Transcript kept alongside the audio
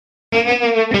Hi,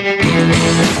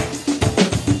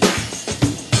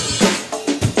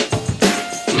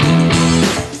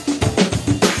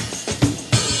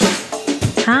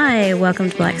 welcome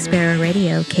to Black Sparrow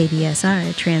Radio,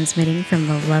 KBSR, transmitting from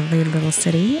the lovely little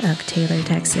city of Taylor,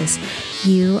 Texas.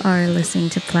 You are listening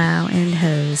to Plow and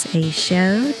Hose, a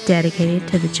show dedicated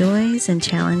to the joys and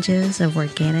challenges of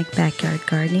organic backyard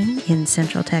gardening in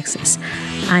Central Texas.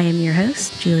 I am your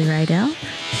host, Julie Rydell.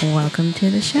 Welcome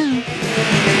to the show.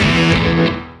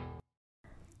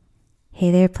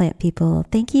 Hey there, plant people.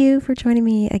 Thank you for joining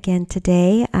me again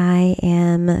today. I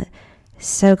am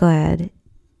so glad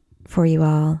for you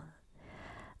all.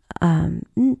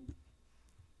 It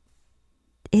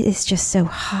is just so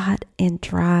hot and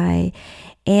dry,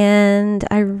 and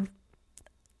I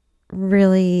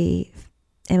really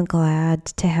am glad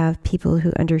to have people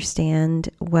who understand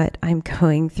what I'm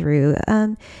going through.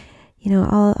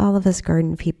 All of us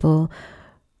garden people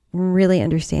really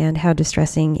understand how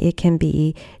distressing it can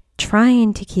be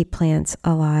trying to keep plants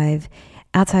alive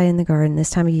outside in the garden this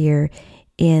time of year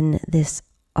in this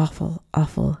awful,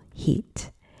 awful heat.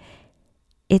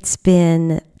 It's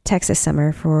been Texas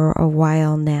summer for a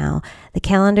while now. The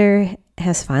calendar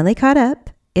has finally caught up.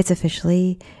 It's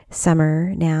officially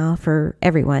summer now for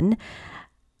everyone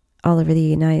all over the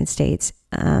United States.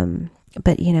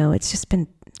 But it's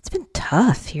been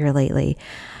tough here lately.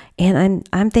 And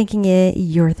I'm thinking it,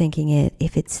 you're thinking it.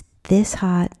 If it's this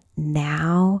hot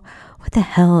now, what the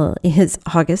hell is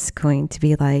August going to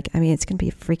be like? I mean, it's going to be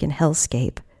a freaking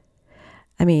hellscape.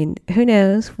 I mean, who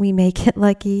knows? We may get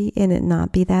lucky and it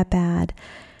not be that bad.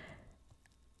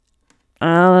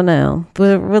 I don't know.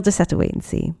 We'll just have to wait and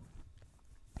see.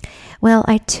 Well,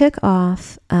 I took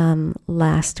off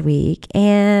last week,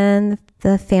 and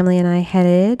the family and I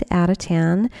headed out of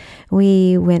town.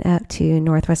 We went up to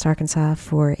Northwest Arkansas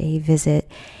for a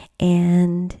visit,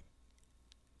 and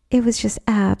it was just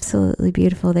absolutely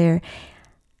beautiful there.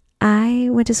 I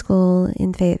went to school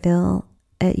in Fayetteville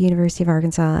at University of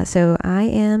Arkansas, so I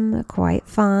am quite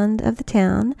fond of the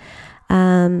town.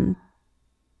 I'm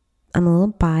a little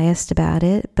biased about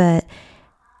it, but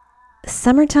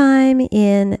summertime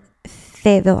in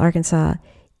Fayetteville, Arkansas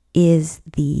is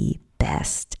the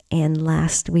best, and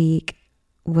last week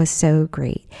was so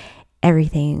great.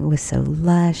 Everything was so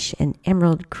lush and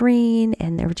emerald green,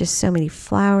 and there were just so many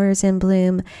flowers in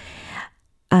bloom.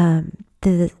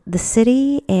 The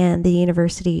city and the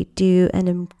university do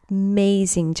an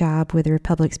amazing job with their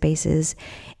public spaces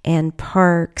and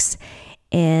parks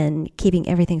and keeping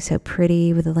everything so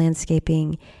pretty with the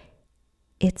landscaping.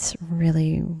 It's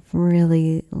really,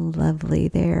 really lovely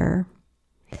there.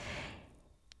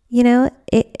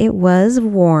 It was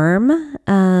warm,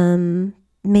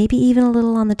 maybe even a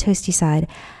little on the toasty side.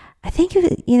 I think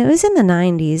it was in the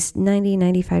 90s, 90,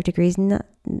 95 degrees.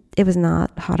 It was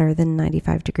not hotter than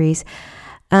 95 degrees.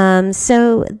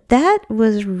 So that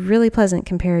was really pleasant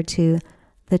compared to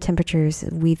the temperatures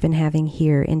we've been having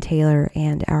here in Taylor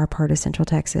and our part of Central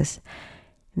Texas.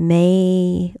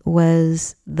 May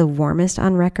was the warmest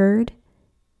on record.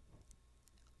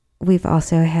 We've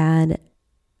also had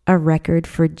a record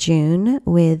for June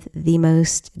with the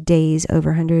most days over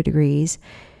 100 degrees.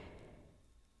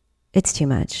 It's too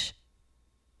much.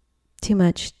 Too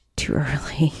much, too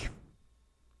early.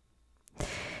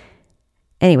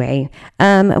 Anyway,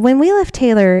 when we left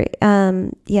Taylor,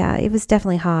 it was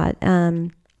definitely hot.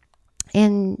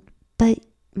 But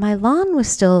my lawn was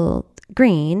still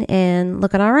green and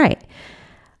looking all right.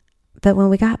 But when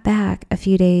we got back a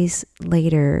few days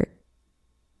later,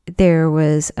 there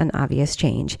was an obvious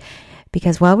change,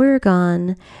 because while we were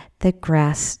gone, the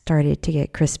grass started to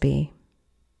get crispy.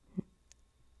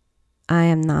 I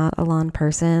am not a lawn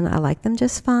person. I like them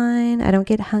just fine. I don't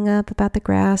get hung up about the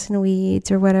grass and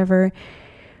weeds or whatever.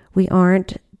 We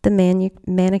aren't the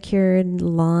manicured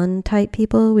lawn type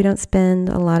people. We don't spend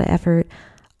a lot of effort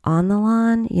on the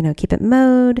lawn. Keep it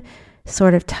mowed,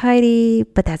 sort of tidy,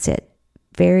 but that's it.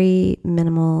 Very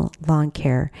minimal lawn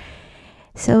care.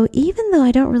 So even though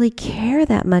I don't really care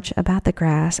that much about the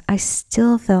grass, I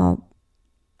still felt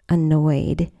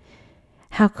annoyed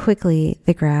how quickly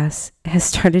the grass has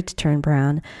started to turn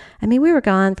brown. I mean, we were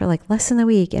gone for like less than a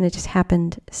week, and it just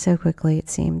happened so quickly, it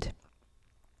seemed.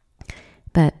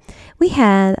 But we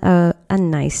had a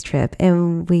nice trip,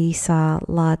 and we saw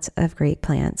lots of great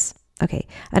plants. Okay,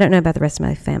 I don't know about the rest of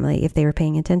my family, if they were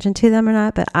paying attention to them or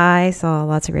not, but I saw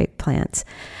lots of great plants.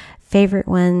 Favorite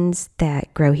ones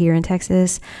that grow here in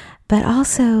Texas, but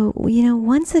also,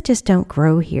 ones that just don't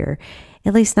grow here,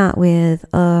 at least not with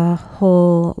a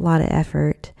whole lot of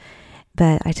effort.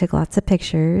 But I took lots of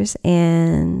pictures,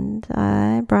 and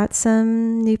I brought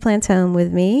some new plants home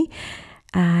with me.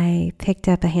 I picked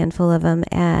up a handful of them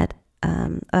at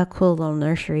a cool little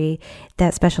nursery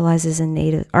that specializes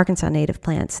in Arkansas native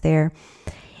plants there.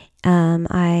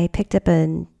 I picked up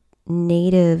a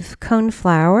native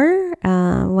coneflower,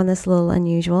 one that's a little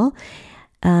unusual.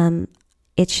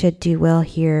 It should do well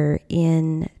here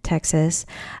in Texas.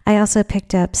 I also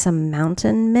picked up some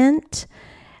mountain mint.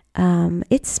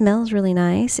 It smells really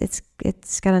nice.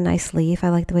 It's got a nice leaf. I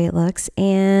like the way it looks.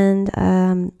 And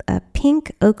a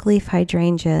pink oak leaf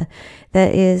hydrangea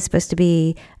that is supposed to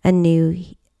be a new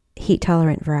heat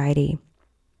tolerant variety.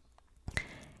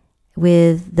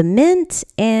 With the mint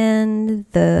and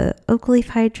the oak leaf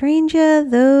hydrangea,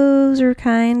 those are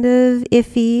kind of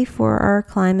iffy for our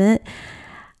climate.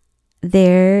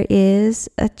 There is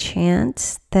a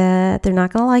chance that they're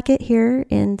not going to like it here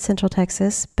in Central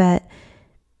Texas, but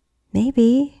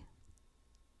maybe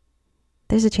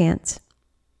there's a chance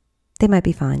they might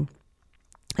be fine,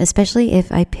 especially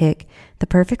if I pick the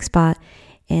perfect spot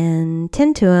and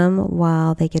tend to them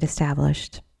while they get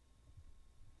established.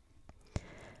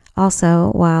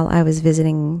 Also, while I was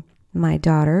visiting my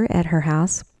daughter at her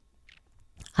house,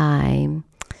 I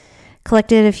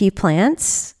collected a few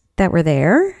plants that were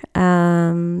there.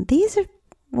 These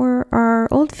were our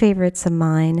old favorites of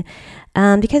mine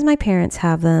because my parents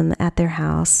have them at their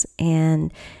house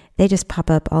and they just pop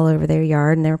up all over their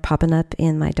yard, and they were popping up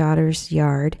in my daughter's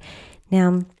yard.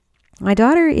 Now, my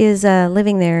daughter is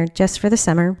living there just for the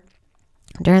summer.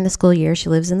 During the school year, she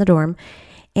lives in the dorm,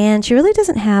 and she really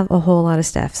doesn't have a whole lot of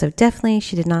stuff. So definitely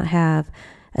she did not have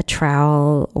a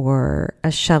trowel or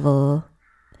a shovel.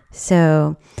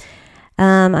 So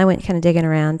I went kind of digging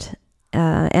around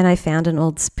and I found an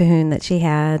old spoon that she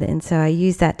had. And so I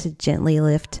used that to gently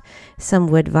lift some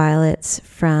wood violets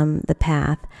from the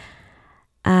path.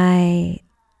 I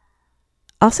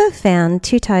also found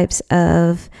 2 types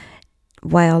of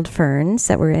wild ferns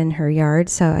that were in her yard.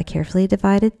 So I carefully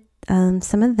divided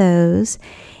some of those.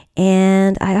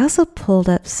 And I also pulled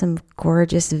up some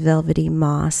gorgeous velvety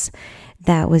moss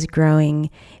that was growing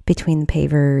between the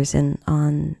pavers and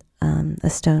on a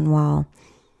stone wall.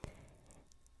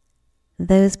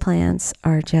 Those plants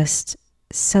are just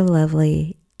so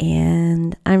lovely,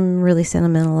 and I'm really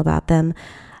sentimental about them.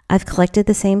 I've collected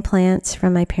the same plants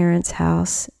from my parents'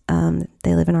 house.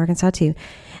 They live in Arkansas too,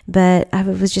 but I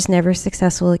was just never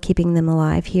successful at keeping them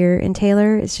alive here in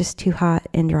Taylor. It's just too hot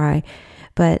and dry,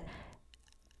 but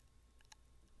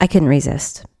I couldn't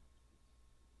resist.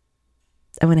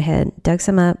 I went ahead, dug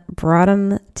some up, brought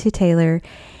them to Taylor,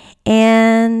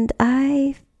 and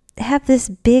I have this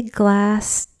big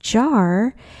glass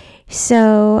jar.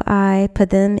 So I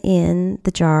put them in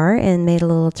the jar and made a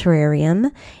little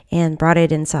terrarium and brought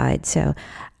it inside. So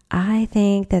I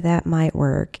think that might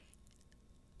work.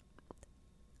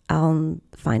 I'll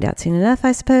find out soon enough,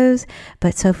 I suppose,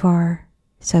 but so far,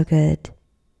 so good.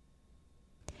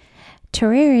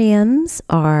 Terrariums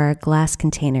are glass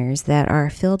containers that are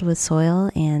filled with soil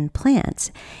and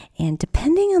plants. And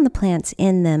depending on the plants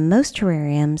in them, most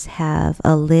terrariums have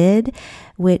a lid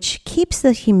which keeps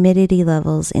the humidity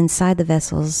levels inside the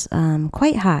vessels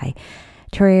quite high.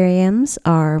 Terrariums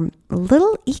are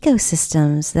little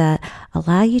ecosystems that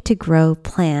allow you to grow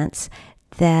plants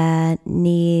that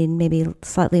need maybe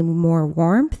slightly more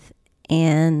warmth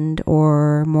and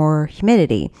or more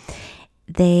humidity.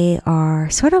 They are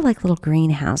sort of like little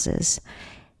greenhouses.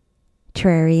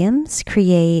 Terrariums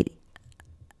create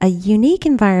a unique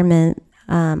environment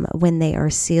when they are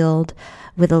sealed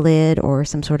with a lid or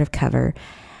some sort of cover.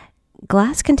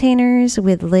 Glass containers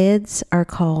with lids are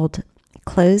called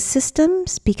closed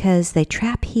systems because they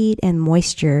trap heat and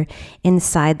moisture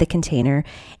inside the container,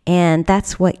 and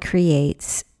that's what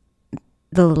creates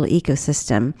the little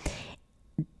ecosystem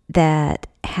that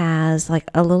has like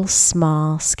a little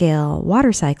small scale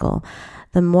water cycle.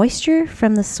 The moisture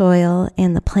from the soil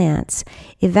and the plants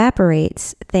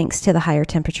evaporates thanks to the higher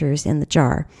temperatures in the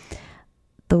jar.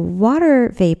 The water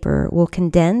vapor will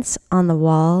condense on the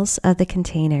walls of the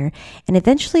container, and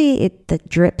eventually it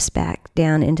drips back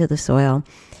down into the soil.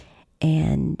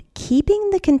 And keeping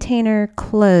the container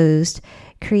closed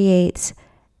creates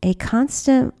a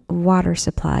constant water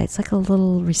supply. It's like a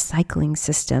little recycling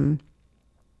system.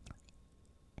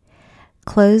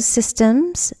 Closed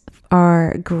systems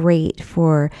are great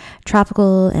for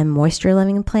tropical and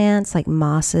moisture-loving plants like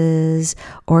mosses,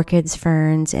 orchids,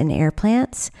 ferns, and air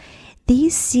plants.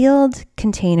 These sealed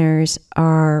containers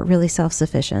are really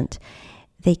self-sufficient.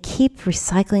 They keep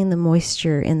recycling the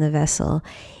moisture in the vessel.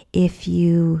 If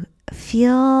you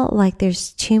feel like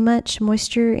there's too much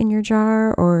moisture in your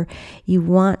jar or you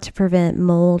want to prevent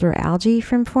mold or algae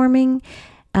from forming,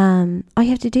 all you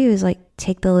have to do is like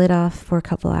take the lid off for a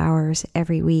couple hours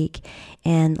every week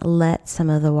and let some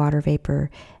of the water vapor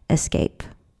escape.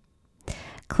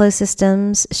 Closed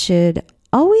systems should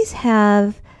always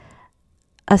have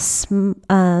some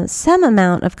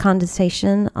amount of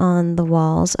condensation on the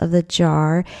walls of the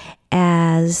jar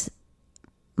as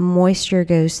moisture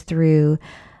goes through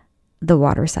the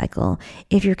water cycle.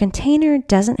 If your container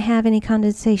doesn't have any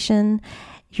condensation,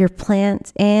 your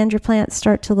plants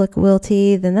start to look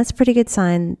wilty, then that's a pretty good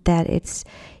sign that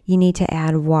you need to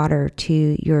add water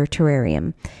to your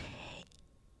terrarium.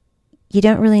 You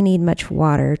don't really need much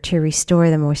water to restore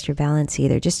the moisture balance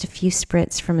either. Just a few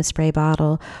spritz from a spray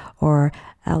bottle or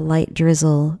a light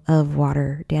drizzle of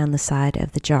water down the side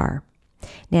of the jar.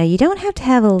 Now, you don't have to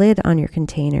have a lid on your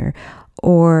container,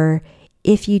 or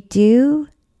if you do,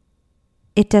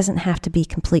 it doesn't have to be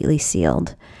completely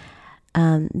sealed.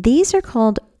 These are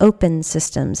called open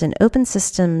systems, and open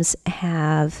systems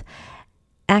have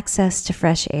access to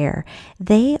fresh air.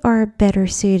 They are better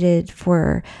suited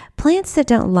for plants that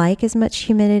don't like as much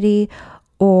humidity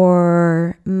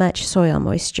or much soil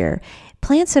moisture.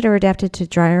 Plants that are adapted to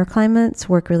drier climates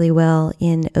work really well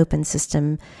in open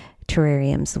system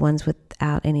terrariums, the ones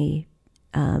without any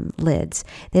lids.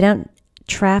 They don't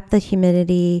trap the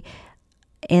humidity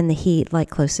and the heat like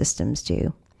closed systems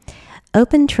do.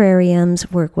 Open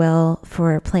terrariums work well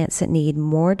for plants that need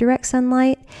more direct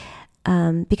sunlight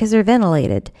because they're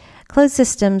ventilated. Closed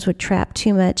systems would trap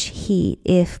too much heat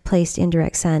if placed in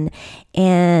direct sun,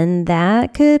 and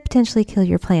that could potentially kill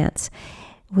your plants.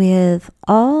 With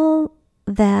all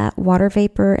that water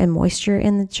vapor and moisture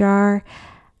in the jar,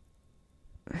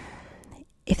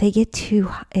 if it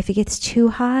gets too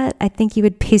hot, I think you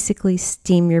would basically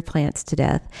steam your plants to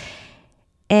death.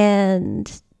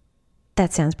 And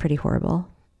that sounds pretty horrible.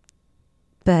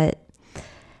 But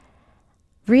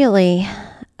really,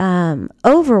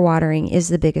 overwatering is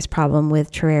the biggest problem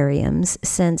with terrariums,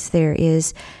 since there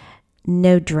is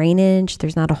no drainage.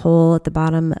 There's not a hole at the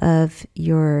bottom of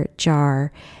your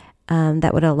jar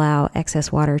that would allow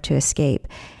excess water to escape.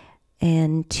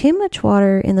 And too much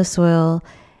water in the soil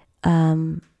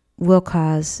will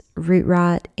cause root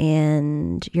rot,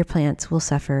 and your plants will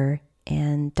suffer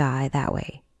and die that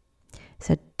way.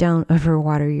 So don't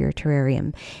overwater your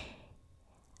terrarium.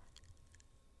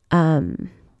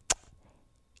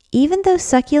 Even though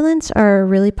succulents are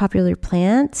really popular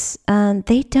plants,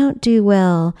 they don't do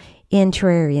well in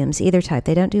terrariums, either type.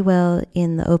 They don't do well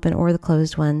in the open or the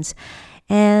closed ones.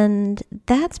 And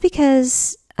that's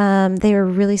because they are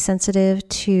really sensitive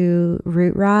to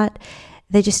root rot.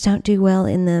 They just don't do well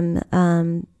in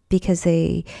them because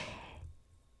they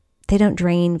don't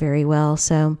drain very well.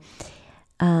 So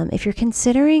if you're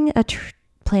considering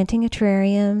planting a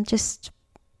terrarium, just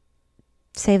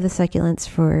save the succulents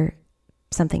for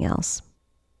something else.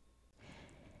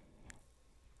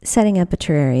 Setting up a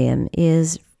terrarium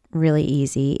is really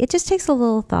easy. It just takes a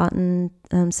little thought and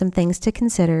some things to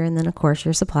consider, and then of course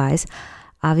your supplies.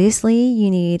 Obviously, you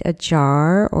need a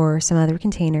jar or some other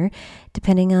container,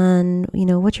 depending on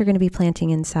what you're going to be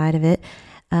planting inside of it.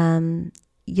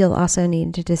 You'll also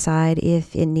need to decide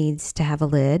if it needs to have a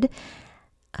lid.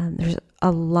 There's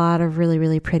a lot of really,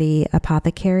 really pretty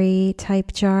apothecary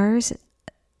type jars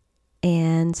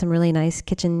and some really nice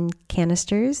kitchen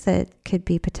canisters that could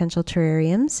be potential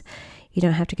terrariums. You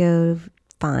don't have to go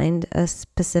find a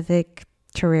specific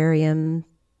terrarium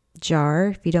jar.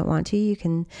 If you don't want to, you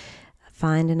can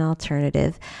find an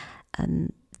alternative.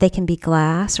 They can be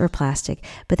glass or plastic,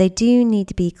 but they do need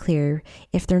to be clear.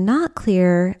 If they're not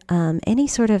clear, any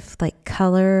sort of like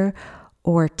color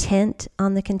or tint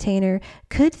on the container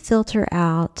could filter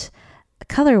out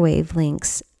color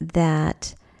wavelengths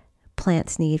that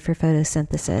plants need for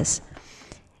photosynthesis.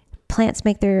 Plants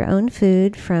make their own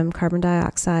food from carbon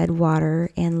dioxide,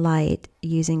 water, and light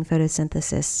using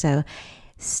photosynthesis. So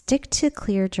stick to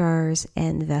clear jars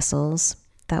and vessels.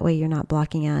 That way you're not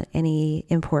blocking out any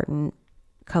important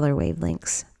color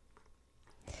wavelengths.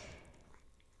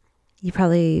 You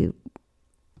probably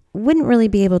wouldn't really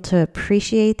be able to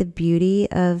appreciate the beauty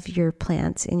of your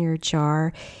plants in your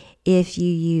jar if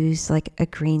you use like a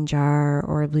green jar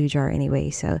or a blue jar anyway.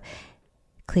 So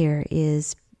clear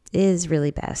is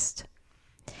really best.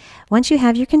 Once you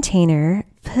have your container,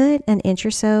 put an inch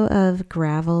or so of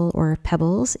gravel or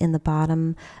pebbles in the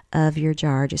bottom of your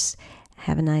jar. Just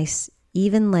have a nice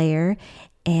even layer,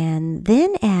 and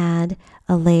then add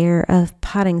a layer of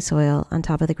potting soil on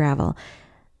top of the gravel.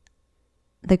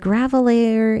 The gravel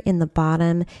layer in the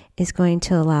bottom is going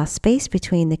to allow space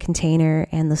between the container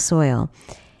and the soil.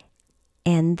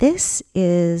 And this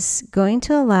is going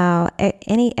to allow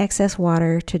any excess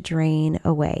water to drain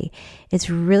away. It's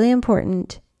really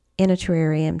important in a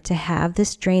terrarium to have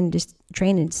this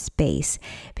drainage space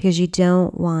because you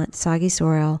don't want soggy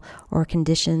soil or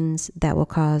conditions that will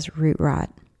cause root rot.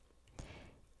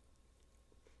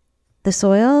 The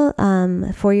soil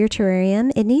for your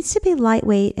terrarium, it needs to be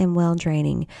lightweight and well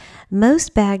draining.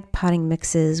 Most bagged potting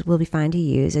mixes will be fine to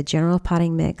use. A general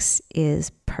potting mix is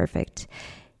perfect.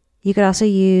 You could also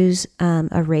use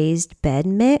a raised bed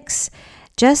mix,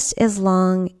 just as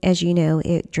long as you know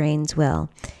it drains well.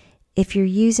 If you're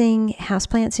using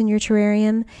houseplants in your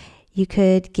terrarium, you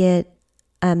could get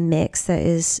a mix that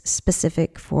is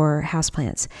specific for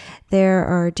houseplants. There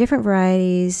are different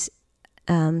varieties,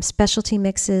 specialty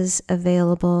mixes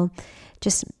available.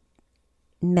 Just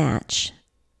match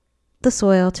the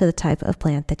soil to the type of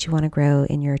plant that you want to grow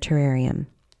in your terrarium.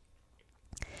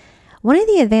 One of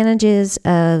the advantages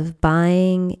of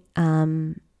buying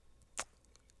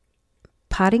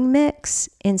potting mix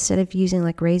instead of using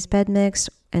like raised bed mix,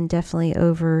 and definitely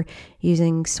over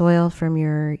using soil from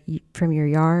your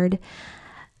yard,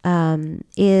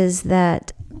 is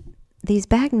that these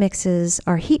bag mixes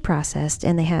are heat processed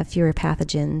and they have fewer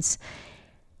pathogens.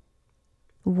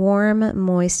 Warm,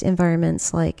 moist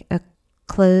environments like a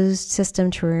closed system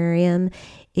terrarium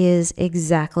is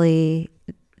exactly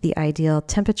the ideal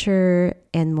temperature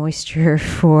and moisture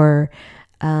for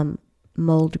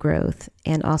mold growth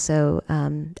and also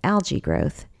algae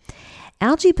growth.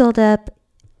 Algae buildup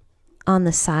on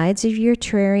the sides of your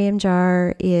terrarium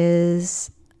jar is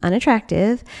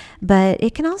unattractive, but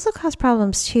it can also cause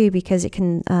problems too because it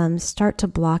can start to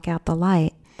block out the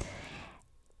light.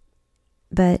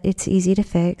 But it's easy to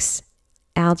fix.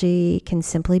 Algae can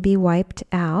simply be wiped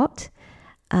out.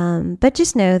 But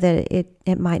just know that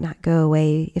it might not go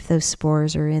away if those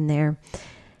spores are in there.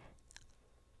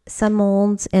 Some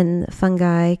molds and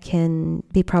fungi can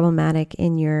be problematic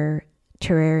in your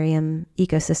terrarium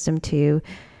ecosystem too.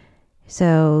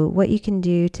 So what you can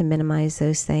do to minimize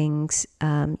those things,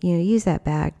 use that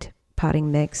bagged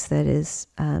potting mix that has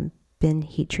been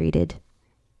heat treated.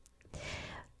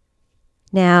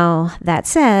 Now, that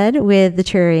said, with the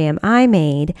terrarium I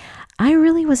made, I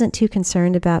really wasn't too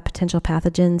concerned about potential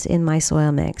pathogens in my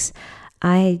soil mix.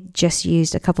 I just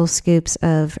used a couple scoops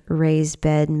of raised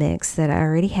bed mix that I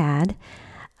already had.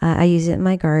 I use it in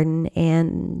my garden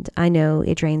and I know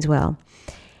it drains well.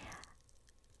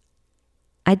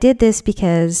 I did this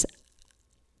because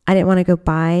I didn't want to go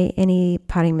buy any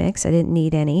potting mix. I didn't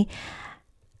need any.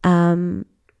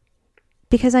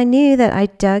 Because I knew that I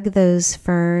dug those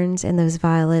ferns and those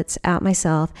violets out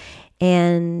myself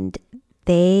and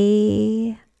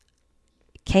they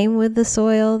came with the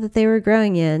soil that they were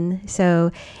growing in.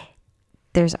 So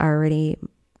there's already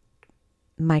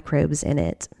microbes in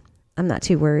it. I'm not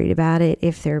too worried about it.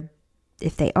 If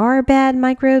they are bad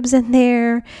microbes in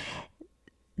there,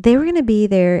 they were going to be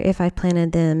there if I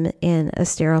planted them in a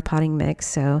sterile potting mix.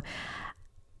 So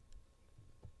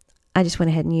I just went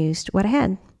ahead and used what I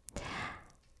had.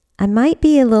 I might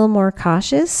be a little more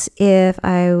cautious if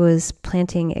I was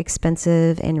planting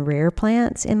expensive and rare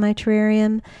plants in my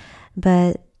terrarium,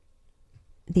 but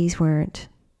these weren't.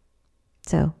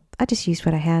 So I just used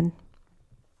what I had.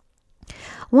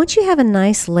 Once you have a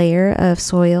nice layer of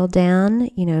soil down,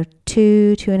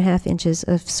 2.5 inches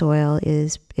of soil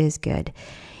is good.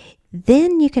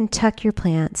 Then you can tuck your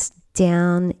plants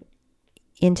down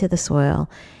into the soil,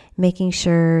 making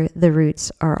sure the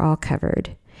roots are all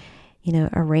covered.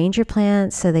 Arrange your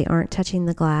plants so they aren't touching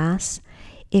the glass.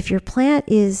 If your plant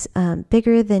is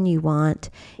bigger than you want,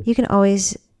 you can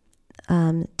always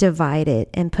divide it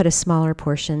and put a smaller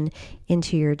portion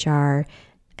into your jar,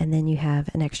 and then you have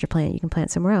an extra plant you can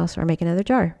plant somewhere else or make another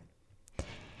jar.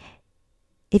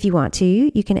 If you want to,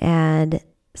 you can add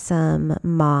some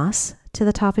moss to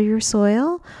the top of your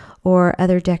soil or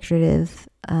other decorative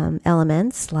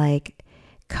elements like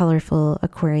colorful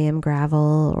aquarium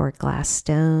gravel or glass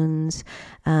stones,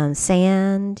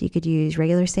 sand. You could use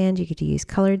regular sand. You could use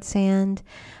colored sand.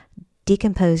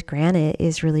 Decomposed granite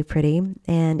is really pretty,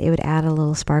 and it would add a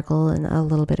little sparkle and a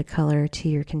little bit of color to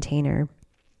your container.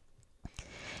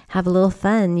 Have a little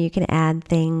fun. You can add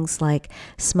things like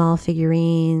small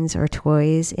figurines or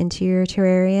toys into your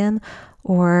terrarium,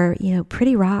 or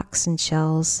pretty rocks and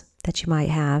shells that you might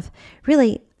have.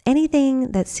 Really,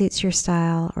 anything that suits your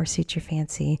style or suits your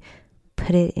fancy,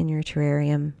 put it in your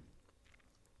terrarium.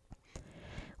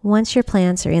 Once your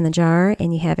plants are in the jar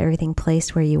and you have everything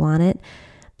placed where you want it,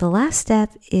 the last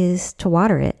step is to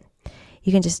water it.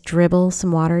 You can just dribble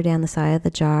some water down the side of the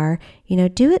jar.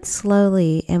 Do it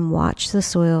slowly and watch the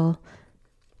soil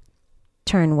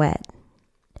turn wet.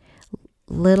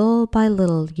 little by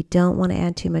little. You don't want to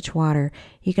add too much water.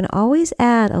 You can always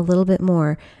add a little bit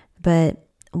more, but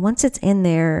once it's in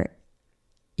there,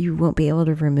 you won't be able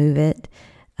to remove it.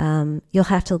 You'll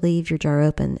have to leave your jar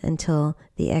open until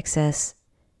the excess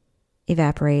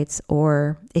evaporates,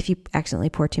 or if you accidentally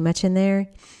pour too much in there,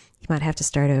 you might have to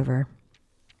start over.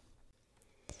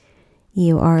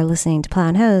 You are listening to Plow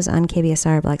and Hose on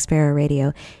KBSR Black Sparrow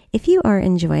Radio. If you are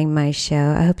enjoying my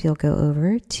show, I hope you'll go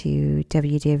over to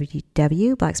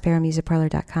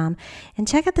www.blacksparrowmusicparlor.com and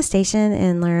check out the station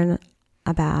and learn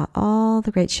about all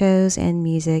the great shows and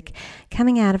music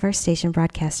coming out of our station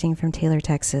broadcasting from Taylor,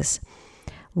 Texas.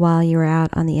 While you're out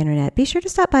on the internet, be sure to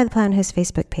stop by the Plow and Hose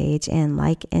Facebook page and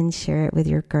like and share it with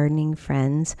your gardening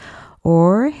friends,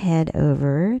 or head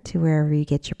over to wherever you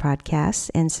get your podcasts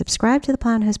and subscribe to the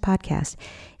Plow and Hose podcast.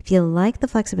 If you like the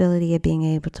flexibility of being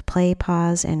able to play,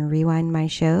 pause, and rewind my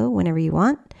show whenever you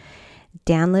want,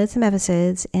 download some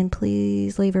episodes and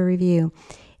please leave a review.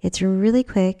 It's really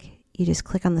quick. You just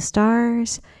click on the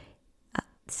stars.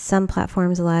 Some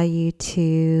platforms allow you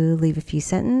to leave a few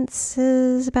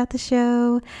sentences about the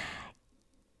show.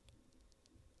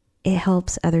 It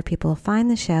helps other people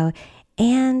find the show,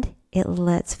 and it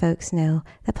lets folks know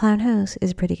that Plow and Hose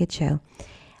is a pretty good show.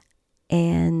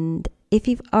 And if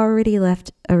you've already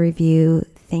left a review,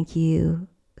 thank you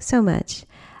so much.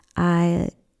 I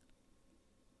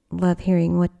love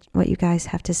hearing what you guys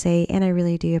have to say, and I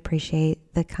really do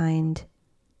appreciate the kind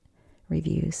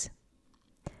reviews.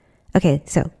 Okay,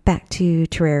 so back to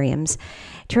terrariums.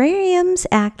 Terrariums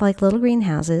act like little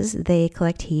greenhouses. They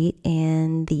collect heat,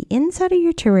 and the inside of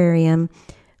your terrarium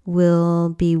will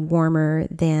be warmer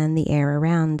than the air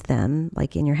around them,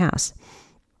 like in your house.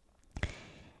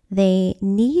 They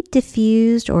need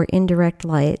diffused or indirect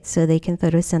light so they can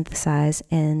photosynthesize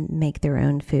and make their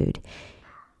own food.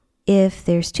 If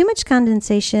there's too much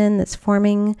condensation that's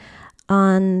forming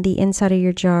on the inside of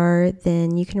your jar,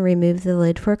 then you can remove the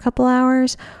lid for a couple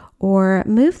hours or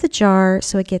move the jar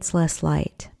so it gets less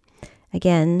light.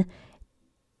 Again,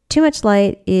 too much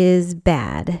light is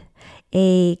bad.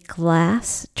 A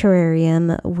glass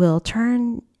terrarium will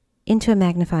turn into a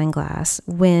magnifying glass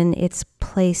when it's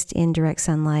placed in direct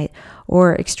sunlight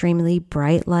or extremely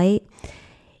bright light.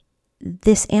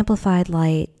 This amplified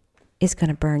light is going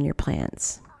to burn your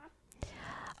plants.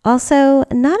 Also,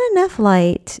 not enough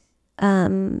light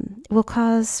will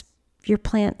cause your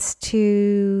plants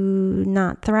to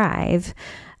not thrive.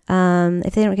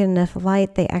 If they don't get enough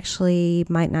light, they actually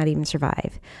might not even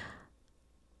survive.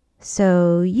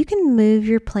 So you can move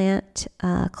your plant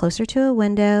closer to a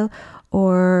window,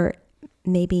 or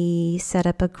maybe set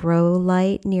up a grow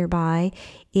light nearby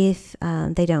if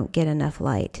they don't get enough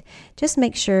light. Just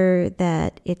make sure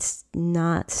that it's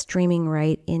not streaming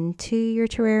right into your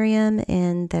terrarium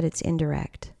and that it's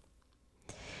indirect.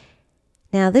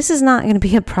 Now, this is not going to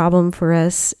be a problem for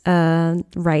us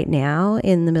right now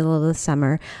in the middle of the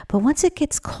summer, but once it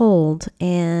gets cold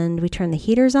and we turn the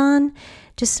heaters on,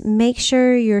 just make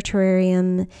sure your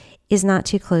terrarium is not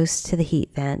too close to the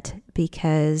heat vent,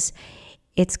 because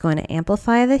it's going to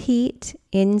amplify the heat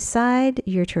inside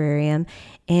your terrarium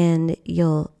and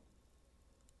you'll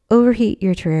overheat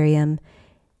your terrarium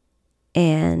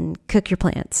and cook your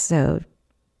plants. So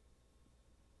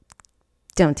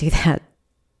don't do that.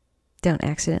 Don't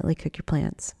accidentally cook your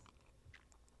plants.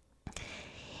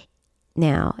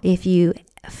 Now, if you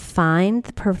find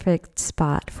the perfect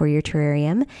spot for your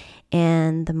terrarium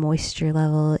and the moisture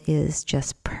level is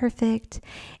just perfect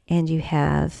and you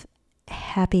have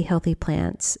happy, healthy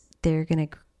plants, they're going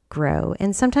to grow.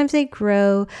 And sometimes they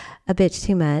grow a bit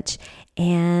too much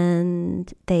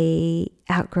and they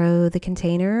outgrow the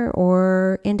container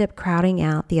or end up crowding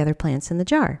out the other plants in the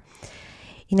jar.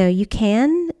 You know, you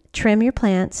can trim your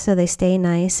plants so they stay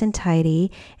nice and tidy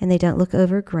and they don't look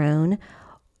overgrown.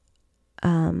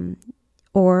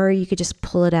 Or you could just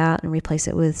pull it out and replace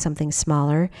it with something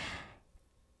smaller.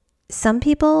 Some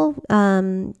people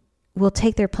will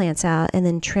take their plants out and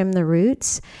then trim the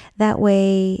roots. That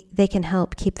way they can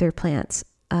help keep their plants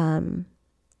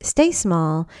stay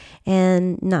small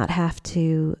and not have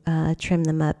to trim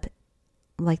them up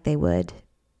like they would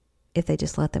if they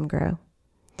just let them grow.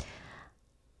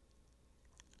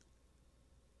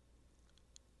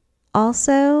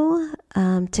 Also,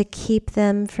 to keep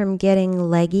them from getting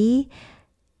leggy,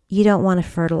 you don't want to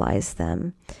fertilize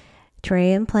them.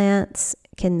 Terrarium plants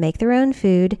can make their own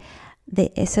food,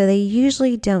 so they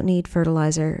usually don't need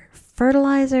fertilizer.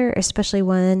 Fertilizer, especially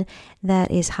one that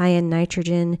is high in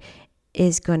nitrogen,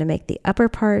 is going to make the upper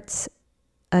parts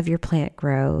of your plant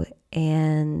grow,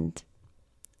 and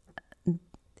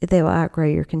they will outgrow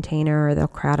your container or they'll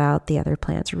crowd out the other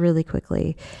plants really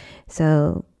quickly.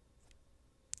 So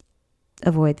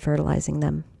avoid fertilizing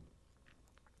them.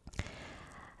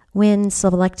 When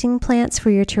selecting plants for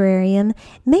your terrarium,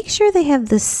 make sure they have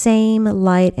the same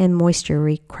light and moisture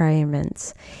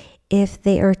requirements. If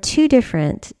they are too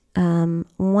different,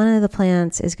 one of the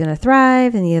plants is going to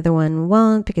thrive and the other one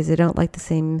won't because they don't like the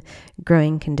same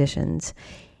growing conditions.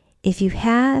 If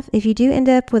you do end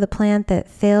up with a plant that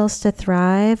fails to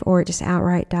thrive or it just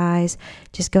outright dies,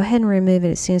 just go ahead and remove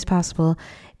it as soon as possible,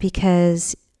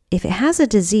 because if it has a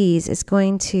disease, it's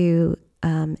going to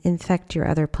infect your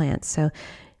other plants. So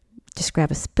just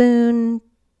grab a spoon,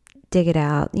 dig it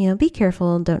out. Be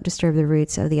careful, don't disturb the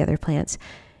roots of the other plants.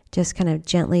 Just kind of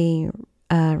gently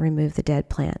remove the dead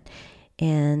plant.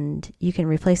 And you can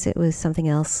replace it with something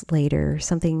else later,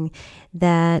 something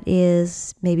that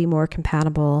is maybe more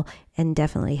compatible and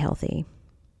definitely healthy.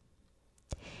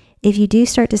 If you do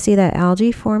start to see that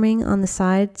algae forming on the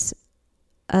sides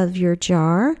of your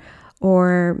jar,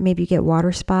 or maybe you get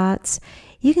water spots,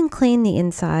 you can clean the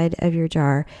inside of your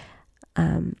jar.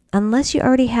 Unless you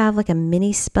already have like a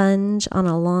mini sponge on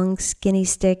a long skinny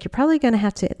stick, you're probably going to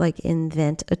have to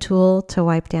invent a tool to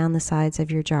wipe down the sides of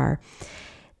your jar.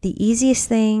 The easiest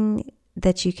thing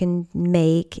that you can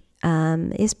make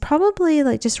is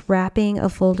probably just wrapping a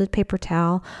folded paper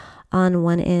towel on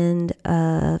one end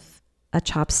of a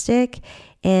chopstick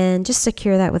and just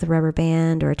secure that with a rubber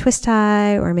band or a twist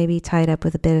tie, or maybe tie it up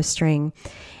with a bit of string.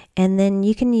 And then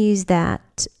you can use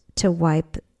that to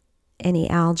wipe any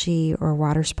algae or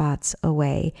water spots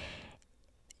away.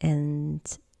 And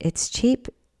it's cheap,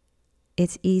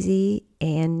 it's easy,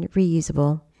 and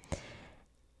reusable.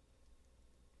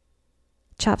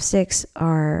 Chopsticks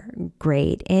are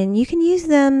great, and you can use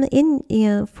them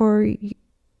for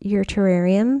your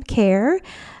terrarium care.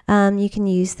 You can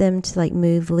use them to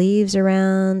move leaves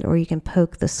around, or you can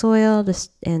poke the soil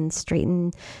and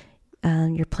straighten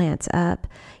your plants up.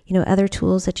 Other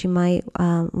tools that you might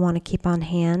want to keep on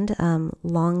hand,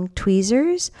 long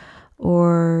tweezers,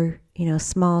 or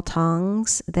small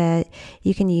tongs that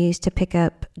you can use to pick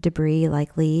up debris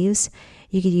like leaves.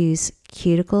 You could use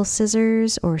cuticle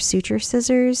scissors or suture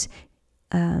scissors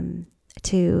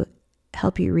to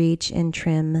help you reach and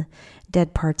trim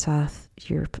dead parts off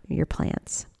your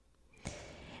plants.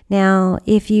 Now,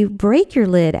 if you break your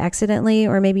lid accidentally,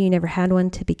 or maybe you never had one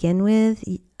to begin with,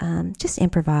 just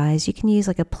improvise. You can use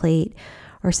a plate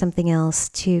or something else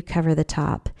to cover the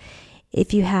top.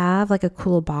 If you have a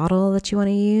cool bottle that you want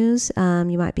to use,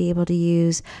 you might be able to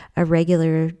use a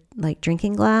regular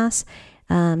drinking glass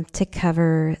to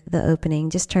cover the opening.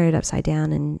 Just turn it upside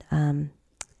down and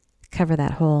cover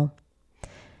that hole.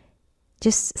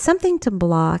 Just something to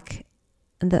block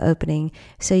the opening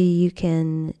so you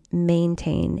can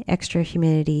maintain extra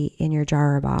humidity in your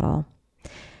jar or bottle.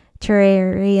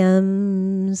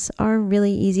 Terrariums are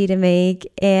really easy to make,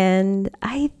 and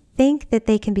I think that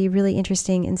they can be really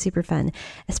interesting and super fun,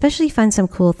 especially find some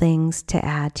cool things to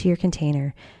add to your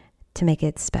container to make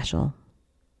it special.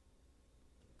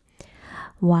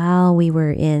 While we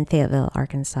were in Fayetteville,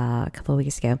 Arkansas a couple of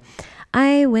weeks ago,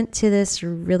 I went to this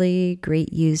really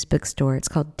great used bookstore. It's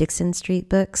called Dixon Street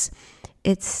Books.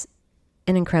 It's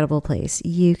an incredible place.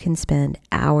 You can spend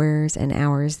hours and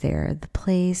hours there. The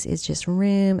place is just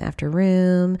room after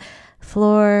room,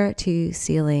 floor to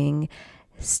ceiling,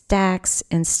 stacks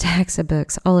and stacks of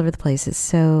books all over the place. It's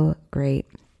so great.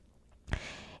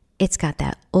 It's got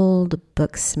that old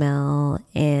book smell,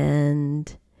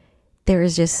 and there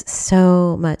is just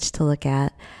so much to look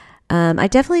at. I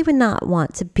definitely would not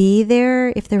want to be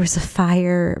there if there was a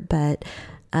fire, but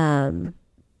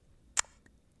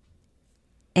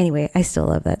anyway, I still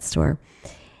love that store.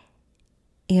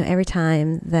 Every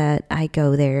time that I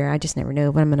go there, I just never know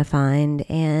what I'm going to find.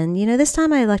 And, this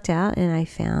time I lucked out and I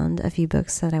found a few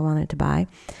books that I wanted to buy.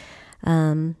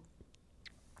 Some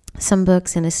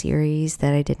books in a series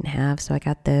that I didn't have, so I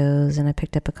got those, and I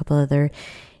picked up a couple other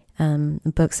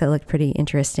books that looked pretty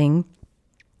interesting.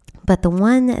 But the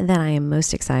one that I am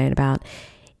most excited about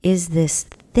is this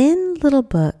thin little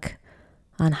book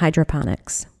on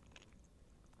hydroponics.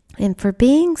 And for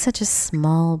being such a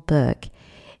small book,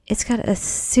 it's got a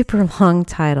super long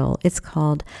title. It's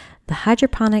called The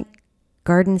Hydroponic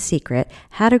Garden Secret: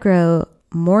 How to Grow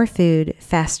More Food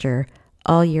Faster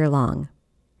All Year Long.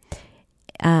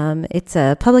 It's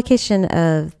a publication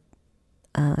of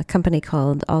a company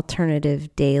called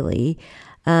Alternative Daily.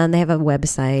 They have a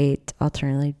website,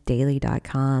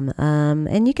 alternativedaily.com,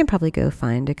 and you can probably go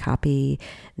find a copy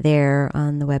there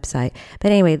on the website.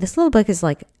 But anyway, this little book is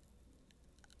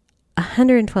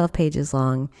 112 pages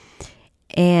long,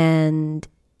 and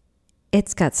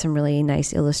it's got some really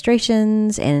nice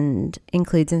illustrations and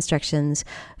includes instructions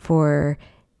for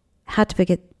how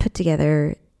to put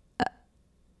together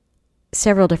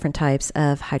several different types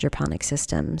of hydroponic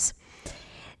systems.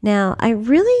 Now, I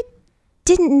really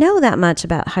didn't know that much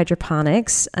about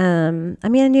hydroponics. I know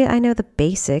the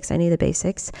basics. I knew the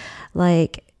basics,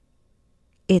 like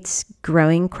it's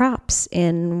growing crops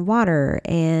in water,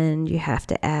 and you have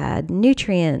to add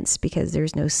nutrients because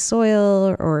there's no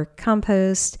soil or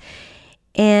compost.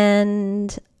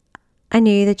 And I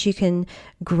knew that you can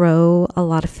grow a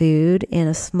lot of food in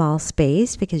a small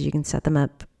space because you can set them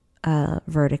up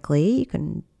vertically. You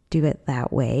can do it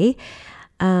that way.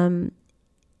 And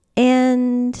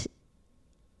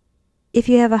if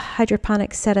you have a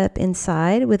hydroponic setup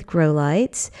inside with grow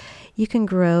lights, you can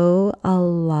grow a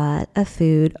lot of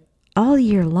food all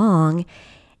year long.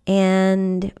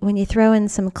 And when you throw in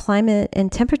some climate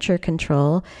and temperature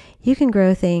control, you can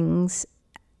grow things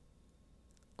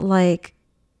like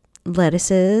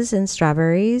lettuces and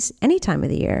strawberries any time of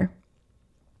the year.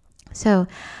 So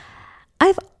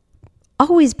I've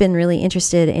always been really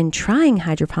interested in trying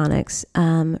hydroponics,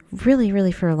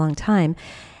 really for a long time.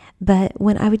 But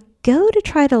when I would go to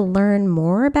try to learn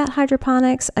more about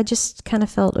hydroponics, I just kind of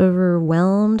felt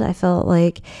overwhelmed. I felt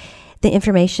like the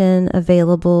information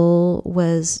available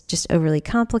was just overly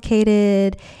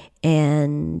complicated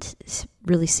and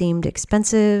really seemed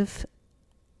expensive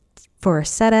for a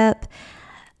setup.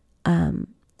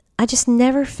 I just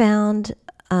never found,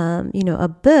 a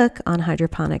book on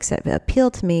hydroponics that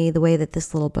appealed to me the way that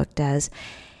this little book does.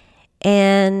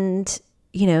 And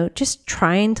just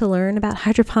trying to learn about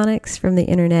hydroponics from the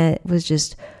internet was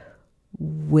just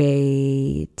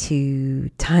way too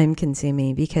time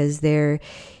consuming because there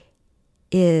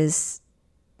is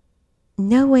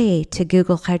no way to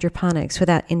Google hydroponics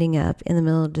without ending up in the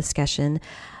middle of a discussion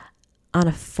on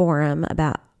a forum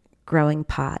about growing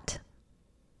pot.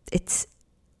 It's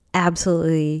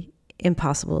absolutely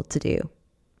impossible to do.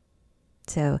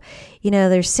 So,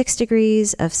 there's 6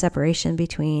 degrees of separation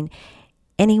between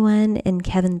anyone and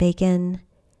Kevin Bacon.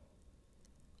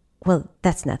 Well,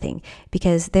 that's nothing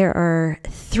because there are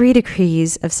 3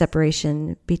 degrees of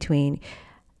separation between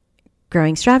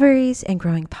growing strawberries and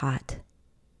growing pot.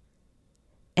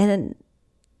 And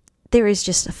there is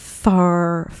just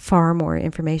far more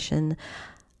information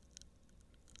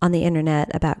on the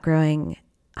internet about growing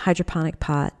hydroponic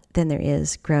pot than there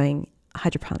is growing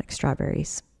hydroponic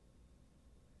strawberries.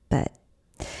 But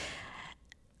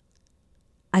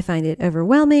I find it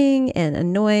overwhelming and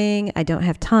annoying. I don't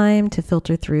have time to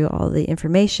filter through all the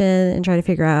information and try to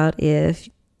figure out if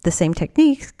the same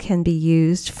techniques can be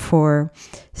used for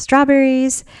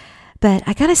strawberries. But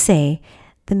I gotta say,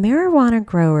 the marijuana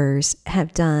growers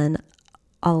have done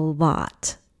a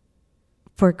lot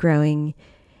for growing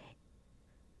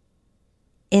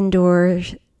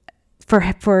indoors,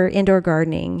 for indoor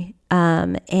gardening.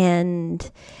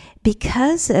 And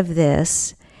because of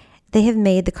this, they have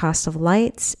made the cost of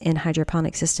lights in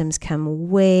hydroponic systems come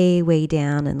way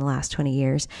down in the last 20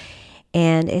 years.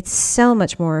 And it's so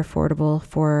much more affordable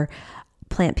for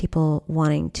plant people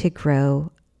wanting to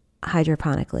grow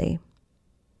hydroponically.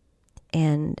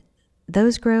 And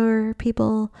those grower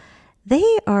people,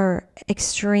 they are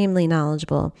extremely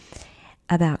knowledgeable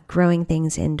about growing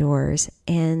things indoors.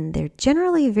 And they're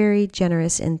generally very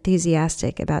generous,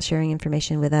 enthusiastic about sharing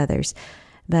information with others.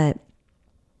 But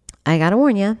I gotta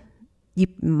warn you, you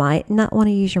might not want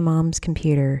to use your mom's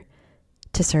computer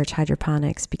to search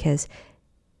hydroponics because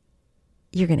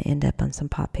you're going to end up on some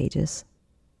pop pages.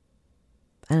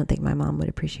 I don't think my mom would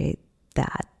appreciate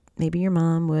that. Maybe your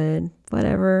mom would,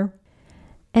 whatever.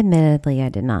 Admittedly, I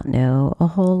did not know a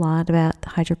whole lot about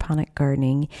hydroponic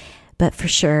gardening, but for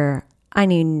sure, I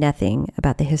knew nothing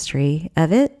about the history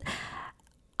of it.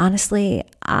 Honestly,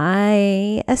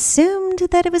 I assumed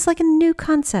that it was like a new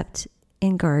concept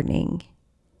in gardening.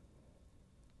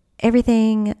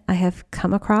 Everything I have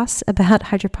come across about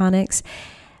hydroponics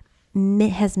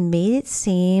has made it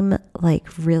seem like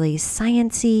really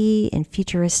sciencey and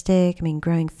futuristic. I mean,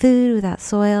 growing food without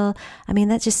soil. I mean,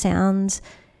 that just sounds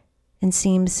and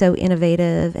seems so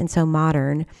innovative and so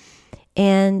modern.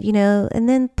 And, and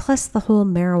then plus the whole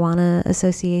marijuana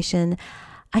association,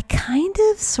 I kind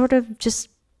of sort of just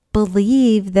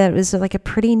believed that it was like a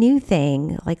pretty new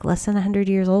thing, like less than 100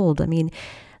 years old. I mean,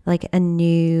 like a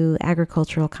new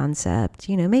agricultural concept,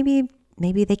 maybe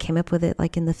they came up with it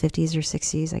like in the 50s or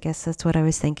 60s. I guess that's what I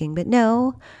was thinking. But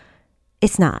no,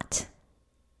 it's not.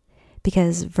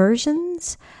 Because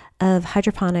versions of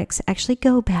hydroponics actually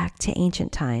go back to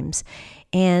ancient times.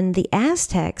 And the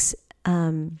Aztecs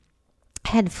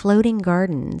had floating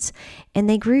gardens, and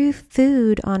they grew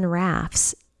food on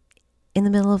rafts in the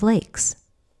middle of lakes.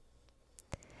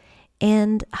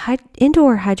 And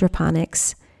indoor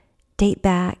hydroponics date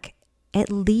back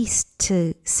at least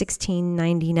to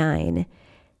 1699.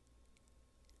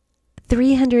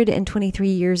 323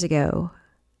 years ago.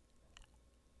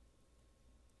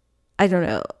 I don't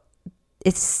know.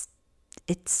 It's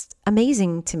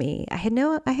amazing to me. I had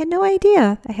no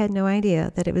idea. I had no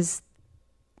idea that it was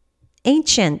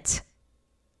ancient.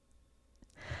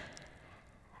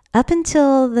 Up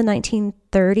until the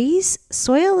 1930s,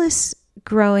 soilless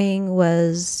growing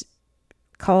was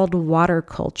called water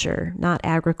culture, not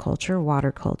agriculture,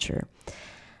 water culture.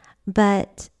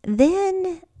 But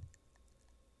then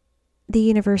the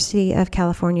University of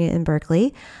California in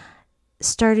Berkeley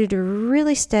started to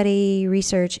really study,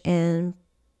 research, and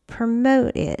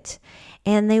promote it.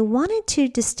 And they wanted to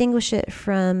distinguish it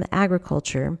from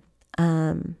agriculture.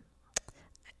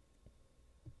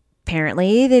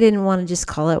 Apparently, they didn't want to just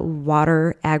call it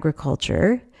water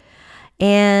agriculture.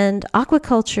 And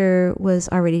aquaculture was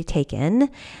already taken.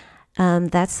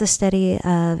 That's the study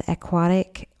of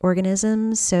aquatic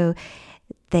organisms. So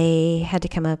they had to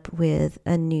come up with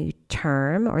a new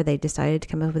term, or they decided to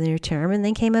come up with a new term, and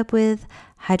they came up with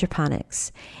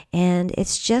hydroponics. And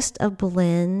it's just a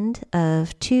blend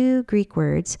of two Greek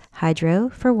words, hydro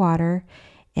for water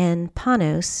and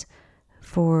panos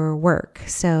for work.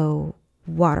 So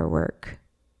water work.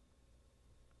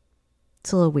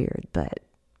 It's a little weird, but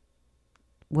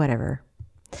whatever.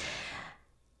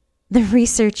 The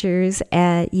researchers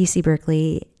at UC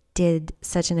Berkeley did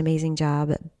such an amazing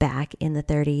job back in the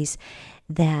 30s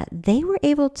that they were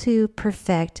able to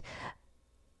perfect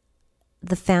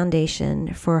the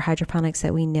foundation for hydroponics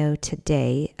that we know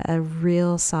today, a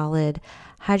real solid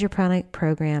hydroponic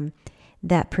program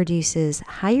that produces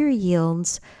higher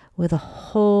yields with a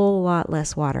whole lot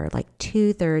less water, like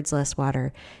 2/3 less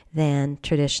water than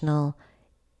traditional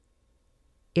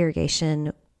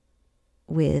irrigation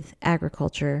with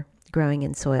agriculture growing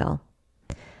in soil.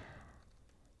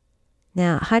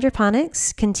 Now,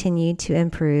 hydroponics continued to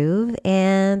improve,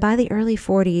 and by the early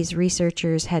 40s,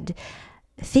 researchers had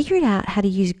figured out how to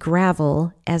use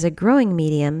gravel as a growing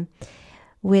medium,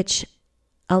 which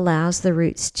allows the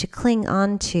roots to cling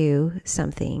onto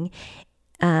something.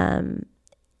 And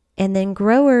then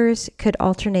growers could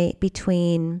alternate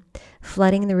between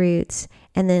flooding the roots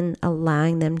and then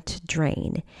allowing them to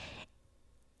drain.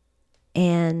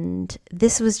 And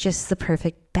this was just the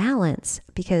perfect balance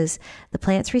because the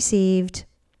plants received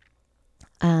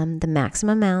the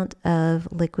maximum amount of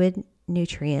liquid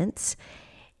nutrients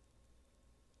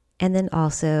and then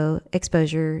also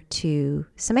exposure to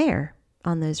some air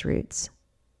on those roots.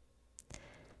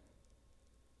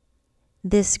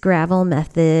 This gravel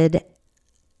method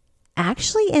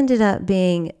actually ended up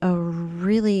being a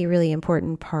really, really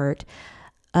important part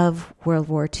of World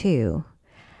War II.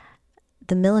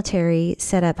 The military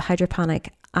set up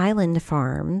hydroponic island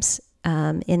farms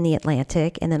in the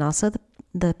Atlantic and then also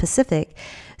the Pacific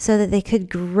so that they could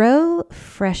grow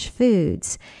fresh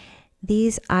foods.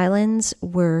 These islands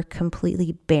were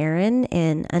completely barren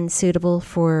and unsuitable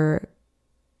for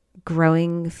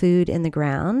growing food in the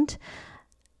ground,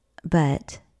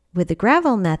 but with the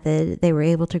gravel method, they were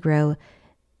able to grow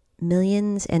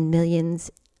millions and millions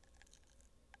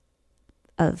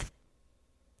of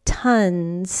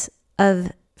tons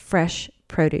of fresh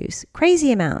produce,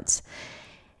 crazy amounts.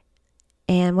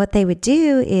 And what they would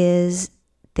do is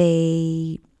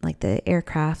the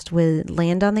aircraft would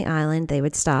land on the island, they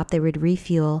would stop, they would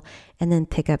refuel, and then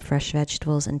pick up fresh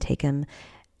vegetables and take them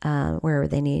wherever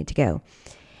they needed to go.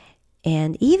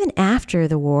 And even after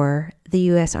the war, the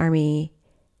U.S. Army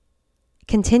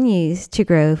continues to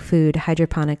grow food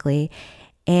hydroponically,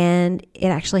 and it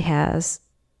actually has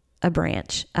a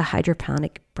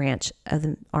hydroponic branch of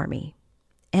the Army.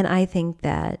 And I think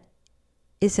that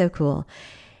is so cool.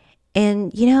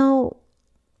 And,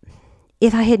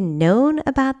 if I had known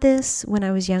about this when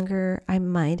I was younger, I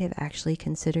might have actually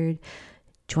considered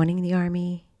joining the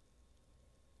Army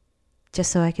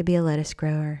just so I could be a lettuce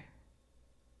grower.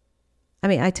 I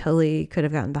mean, I totally could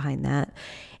have gotten behind that.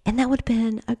 And that would have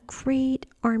been a great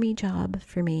Army job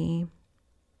for me.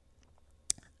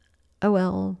 Oh,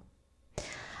 well.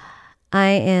 I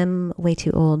am way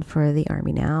too old for the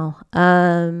Army now.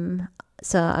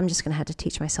 So I'm just going to have to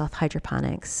teach myself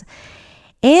hydroponics.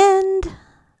 And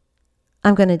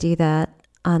I'm going to do that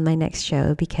on my next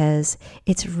show because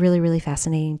it's really, really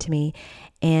fascinating to me.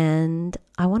 And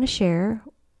I want to share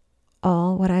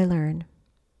all what I learned.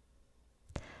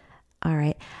 All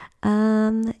right.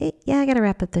 I got to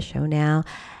wrap up the show now.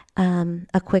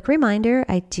 A quick reminder,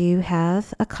 I do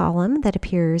have a column that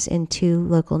appears in two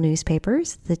local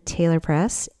newspapers, the Taylor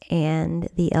Press and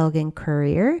the Elgin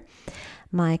Courier.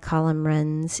 My column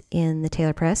runs in the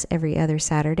Taylor Press every other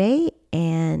Saturday,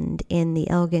 and And in the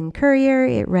Elgin Courier,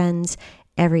 it runs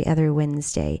every other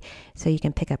Wednesday. So you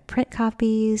can pick up print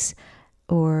copies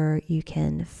or you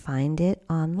can find it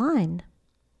online.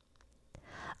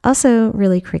 Also,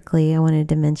 really quickly, I wanted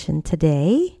to mention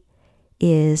today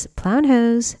is Plow and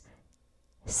Hose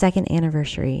second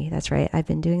anniversary. That's right. I've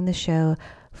been doing the show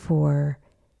for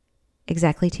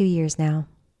exactly 2 years now.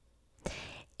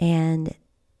 And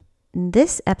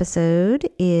this episode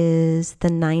is the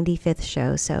 95th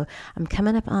show. So I'm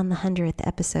coming up on the 100th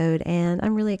episode and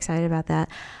I'm really excited about that.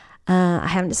 I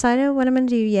haven't decided what I'm going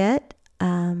to do yet.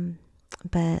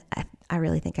 But I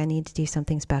really think I need to do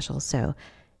something special. So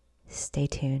stay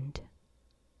tuned.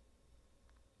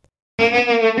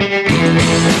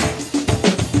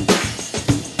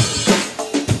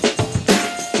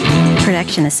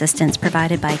 Production assistance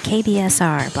provided by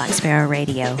KBSR Black Sparrow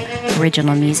Radio.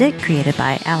 Original music created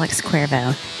by Alex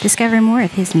Cuervo. Discover more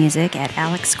of his music at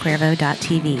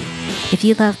alexcuervo.tv. If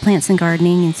you love plants and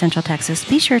gardening in Central Texas,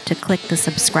 be sure to click the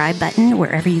subscribe button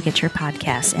wherever you get your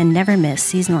podcasts and never miss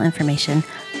seasonal information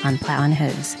on Plow and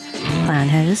Hose. Plow and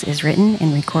Hose is written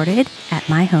and recorded at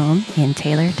my home in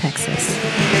Taylor, Texas.